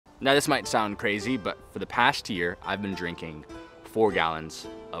Now this might sound crazy, but for the past year, I've been drinking 4 gallons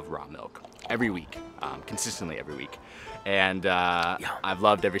of raw milk every week, consistently every week. And I've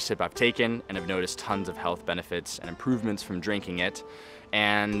loved every sip I've taken, and I've noticed tons of health benefits and improvements from drinking it.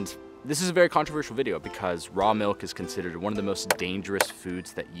 And this is a very controversial video because raw milk is considered one of the most dangerous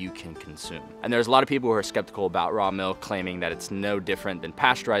foods that you can consume. And there's a lot of people who are skeptical about raw milk, claiming that it's no different than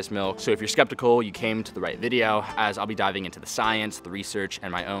pasteurized milk. So if you're skeptical, you came to the right video, as I'll be diving into the science, the research,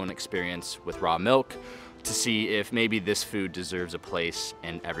 and my own experience with raw milk to see if maybe this food deserves a place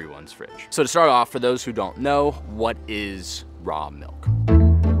in everyone's fridge. So to start off, for those who don't know, what is raw milk?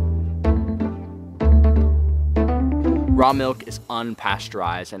 Raw milk is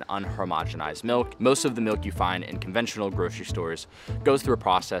unpasteurized and unhomogenized milk. Most of the milk you find in conventional grocery stores goes through a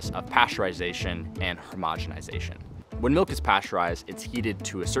process of pasteurization and homogenization. When milk is pasteurized, it's heated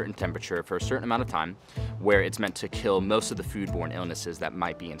to a certain temperature for a certain amount of time, where it's meant to kill most of the foodborne illnesses that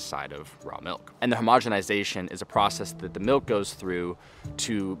might be inside of raw milk. And the homogenization is a process that the milk goes through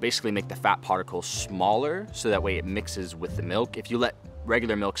to basically make the fat particles smaller, so that way it mixes with the milk. If you let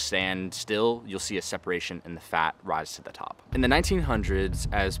regular milk stand still, you'll see a separation in the fat rise to the top. In the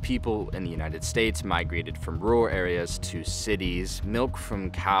 1900s, as people in the United States migrated from rural areas to cities, milk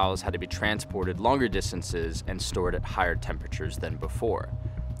from cows had to be transported longer distances and stored at higher temperatures than before.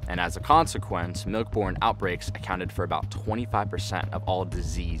 And as a consequence, milk-borne outbreaks accounted for about 25% of all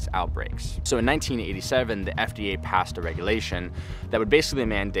disease outbreaks. So in 1987, the FDA passed a regulation that would basically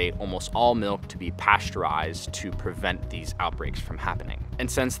mandate almost all milk to be pasteurized to prevent these outbreaks from happening. And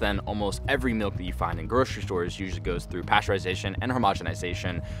since then, almost every milk that you find in grocery stores usually goes through pasteurization and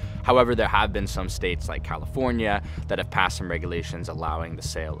homogenization. However, there have been some states like California that have passed some regulations allowing the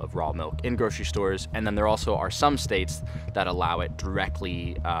sale of raw milk in grocery stores. And then there also are some states that allow it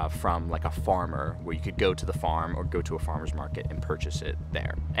directly from like a farmer, where you could go to the farm or go to a farmer's market and purchase it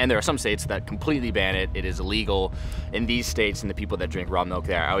there. And there are some states that completely ban it. It is illegal in these states, and the people that drink raw milk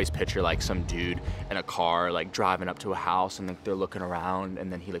there, I always picture like some dude in a car like driving up to a house, and like they're looking around,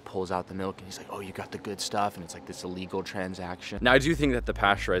 and then he like pulls out the milk and he's like, oh, you got the good stuff, and it's like this illegal transaction. Now I do think that the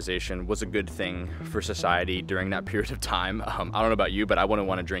pasteurization was a good thing for society during that period of time. I don't know about you, but I wouldn't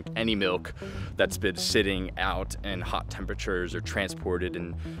want to drink any milk that's been sitting out in hot temperatures or transported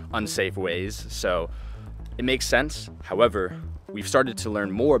in unsafe ways, so it makes sense. However, we've started to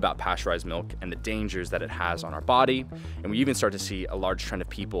learn more about pasteurized milk and the dangers that it has on our body, and we even start to see a large trend of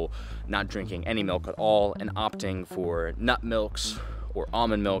people not drinking any milk at all and opting for nut milks or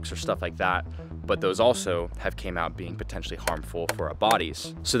almond milks or stuff like that, but those also have came out being potentially harmful for our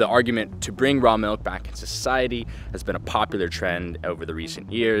bodies. So the argument to bring raw milk back into society has been a popular trend over the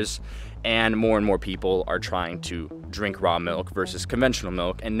recent years, and more people are trying to drink raw milk versus conventional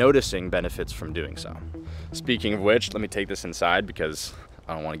milk and noticing benefits from doing so. Speaking of which, let me take this inside because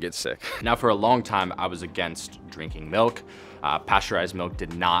I don't want to get sick. Now, for a long time, I was against drinking milk. Pasteurized milk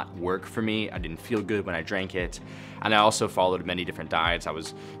did not work for me. I didn't feel good when I drank it. And I also followed many different diets. I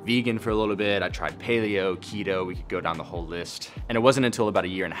was vegan for a little bit. I tried paleo, keto, we could go down the whole list. And it wasn't until about a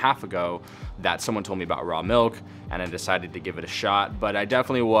year and a half ago that someone told me about raw milk, and I decided to give it a shot. But I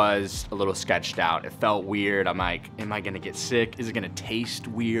definitely was a little sketched out. It felt weird. I'm like, am I gonna get sick? Is it gonna taste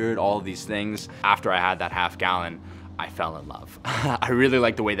weird? All of these things. After I had that half gallon, I fell in love. I really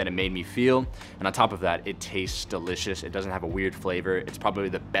like the way that it made me feel. And on top of that, it tastes delicious. It doesn't have a weird flavor. It's probably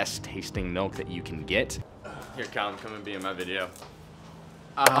the best tasting milk that you can get. Here, Calum, come and be in my video.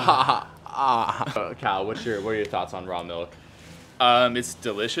 Cal, what are your thoughts on raw milk? It's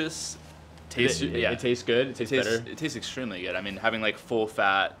delicious. It tastes good? It tastes better? It tastes extremely good. I mean, having like full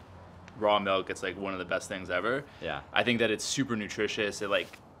fat raw milk, it's like one of the best things ever. Yeah. I think that it's super nutritious. It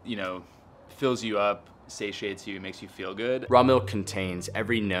like, fills you up, satiates you, makes you feel good. Raw milk contains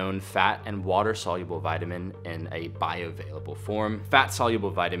every known fat and water-soluble vitamin in a bioavailable form.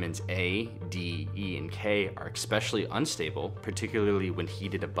 Fat-soluble vitamins A, D, E, and K are especially unstable, particularly when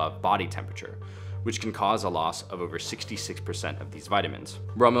heated above body temperature, which can cause a loss of over 66% of these vitamins.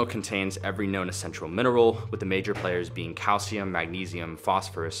 Raw milk contains every known essential mineral, with the major players being calcium, magnesium,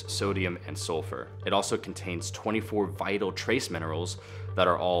 phosphorus, sodium, and sulfur. It also contains 24 vital trace minerals that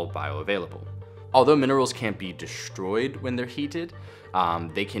are all bioavailable. Although minerals can't be destroyed when they're heated,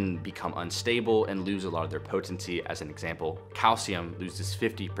 they can become unstable and lose a lot of their potency. As an example, calcium loses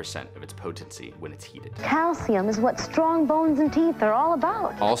 50% of its potency when it's heated. Calcium is what strong bones and teeth are all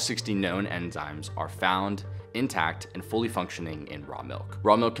about. All 60 known enzymes are found intact and fully functioning in raw milk.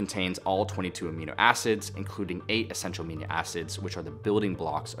 Raw milk contains all 22 amino acids, including 8 essential amino acids, which are the building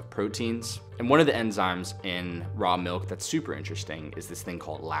blocks of proteins. And one of the enzymes in raw milk that's super interesting is this thing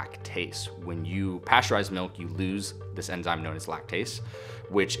called lactase. When you pasteurize milk, you lose this enzyme known as lactase,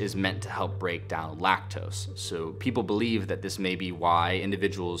 which is meant to help break down lactose. So people believe that this may be why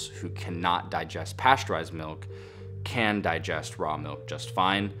individuals who cannot digest pasteurized milk can digest raw milk just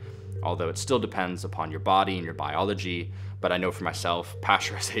fine, although it still depends upon your body and your biology. But I know for myself,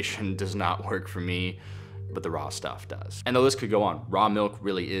 pasteurization does not work for me, but the raw stuff does. And the list could go on. Raw milk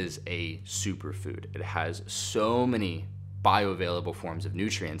really is a superfood. It has so many bioavailable forms of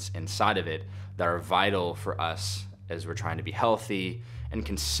nutrients inside of it that are vital for us as we're trying to be healthy, and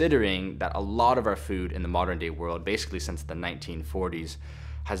considering that a lot of our food in the modern day world, basically since the 1940s,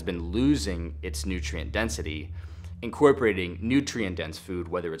 has been losing its nutrient density. Incorporating nutrient-dense food,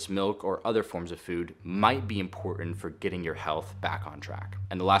 whether it's milk or other forms of food, might be important for getting your health back on track.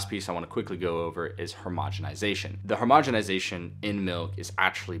 And the last piece I want to quickly go over is homogenization. The homogenization in milk is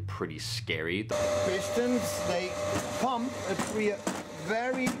actually pretty scary. Pistons, they pump through a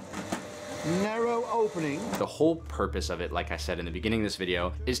very narrow opening. The whole purpose of it, like I said in the beginning of this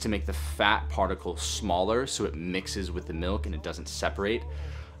video, is to make the fat particle smaller so it mixes with the milk and it doesn't separate.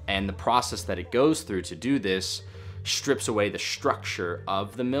 And the process that it goes through to do this strips away the structure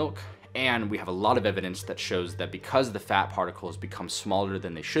of the milk. And we have a lot of evidence that shows that because the fat particles become smaller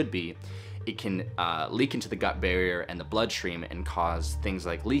than they should be, it can leak into the gut barrier and the bloodstream and cause things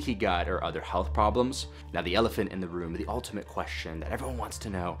like leaky gut or other health problems. Now, the elephant in the room, the ultimate question that everyone wants to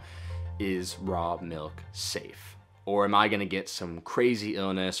know, is raw milk safe? Or am I gonna get some crazy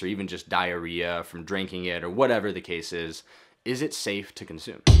illness or even just diarrhea from drinking it, or whatever the case is? Is it safe to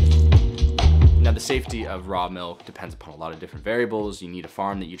consume? Now, the safety of raw milk depends upon a lot of different variables. You need a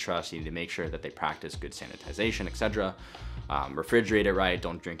farm that you trust. You need to make sure that they practice good sanitization, etc. Refrigerate it right,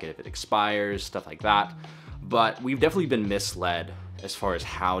 don't drink it if it expires, stuff like that. But we've definitely been misled as far as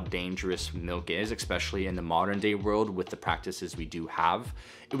how dangerous milk is, especially in the modern day world with the practices we do have.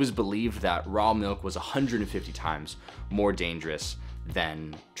 It was believed that raw milk was 150 times more dangerous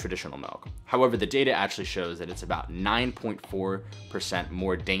than traditional milk. However, the data actually shows that it's about 9.4%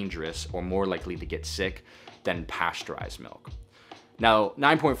 more dangerous or more likely to get sick than pasteurized milk. Now,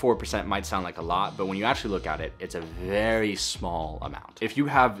 9.4% might sound like a lot, but when you actually look at it, it's a very small amount. If you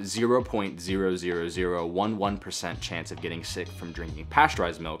have 0.00011% chance of getting sick from drinking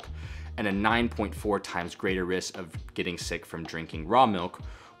pasteurized milk and a 9.4 times greater risk of getting sick from drinking raw milk,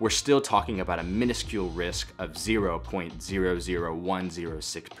 we're still talking about a minuscule risk of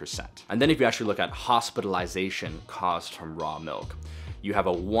 0.00106%. And then if you actually look at hospitalization caused from raw milk, you have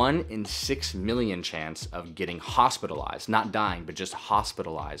a 1 in 6 million chance of getting hospitalized, not dying, but just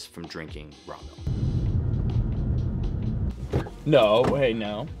hospitalized from drinking raw milk. No, hey,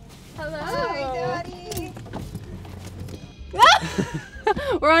 no. Hello. Hi, Daddy.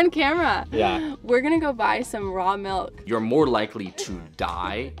 We're on camera. Yeah. We're gonna go buy some raw milk. You're more likely to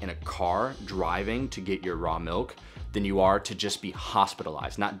die in a car driving to get your raw milk than you are to just be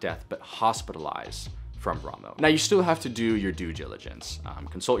hospitalized, not death, but hospitalized from raw milk. Now, you still have to do your due diligence.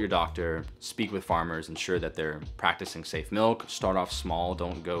 Consult your doctor, speak with farmers, ensure that they're practicing safe milk. Start off small,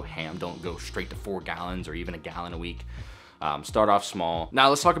 don't go ham, don't go straight to 4 gallons or even a gallon a week. Start off small. Now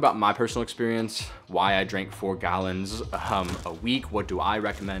let's talk about my personal experience, why I drank 4 gallons a week, what do I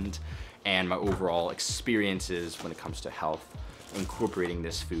recommend, and my overall experiences when it comes to health, incorporating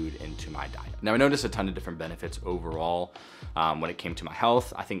this food into my diet. Now, I noticed a ton of different benefits overall when it came to my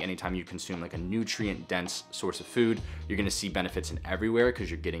health. I think anytime you consume like a nutrient-dense source of food, you're gonna see benefits in everywhere because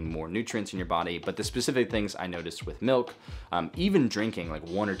you're getting more nutrients in your body. But the specific things I noticed with milk, even drinking like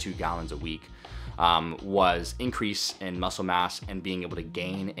 1 or 2 gallons a week, was increase in muscle mass and being able to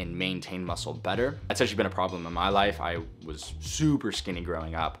gain and maintain muscle better. That's actually been a problem in my life. I was super skinny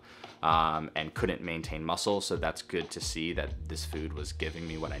growing up and couldn't maintain muscle, so that's good to see that this food was giving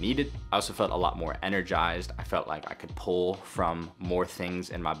me what I needed. I also felt a lot more energized. I felt like I could pull from more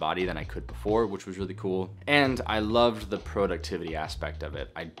things in my body than I could before, which was really cool. And I loved the productivity aspect of it.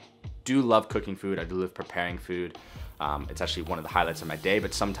 I do love cooking food. I do love preparing food. It's actually one of the highlights of my day,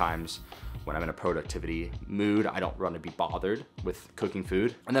 but sometimes when I'm in a productivity mood, I don't want to be bothered with cooking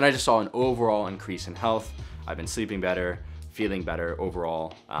food. And then I just saw an overall increase in health. I've been sleeping better, feeling better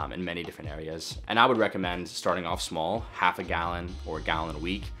overall in many different areas. And I would recommend starting off small, half a gallon or a gallon a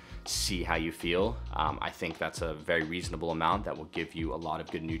week, see how you feel. I think that's a very reasonable amount that will give you a lot of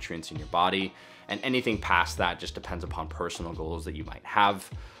good nutrients in your body. And anything past that just depends upon personal goals that you might have.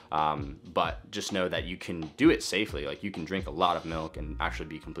 But just know that you can do it safely. Like, you can drink a lot of milk and actually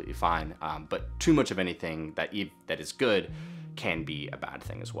be completely fine. But too much of anything that is good can be a bad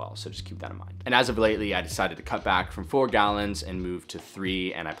thing as well. So just keep that in mind. And as of lately, I decided to cut back from 4 gallons and move to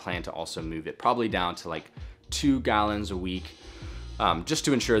 3. And I plan to also move it probably down to like 2 gallons a week. Just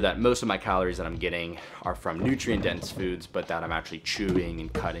to ensure that most of my calories that I'm getting are from nutrient-dense foods, but that I'm actually chewing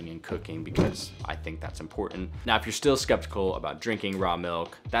and cutting and cooking, because I think that's important. Now, if you're still skeptical about drinking raw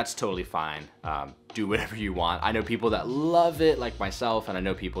milk, that's totally fine. Do whatever you want. I know people that love it, like myself, and I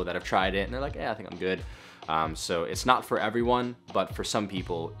know people that have tried it and they're like, yeah, I think I'm good. So it's not for everyone, but for some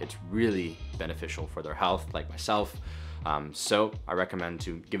people, it's really beneficial for their health, like myself. So I recommend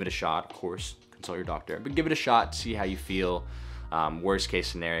to give it a shot. Of course, consult your doctor, but give it a shot, see how you feel. Worst case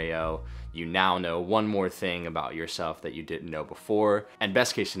scenario, you now know one more thing about yourself that you didn't know before. And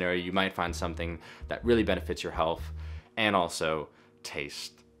best case scenario, you might find something that really benefits your health and also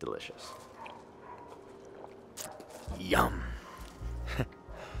tastes delicious. Yum.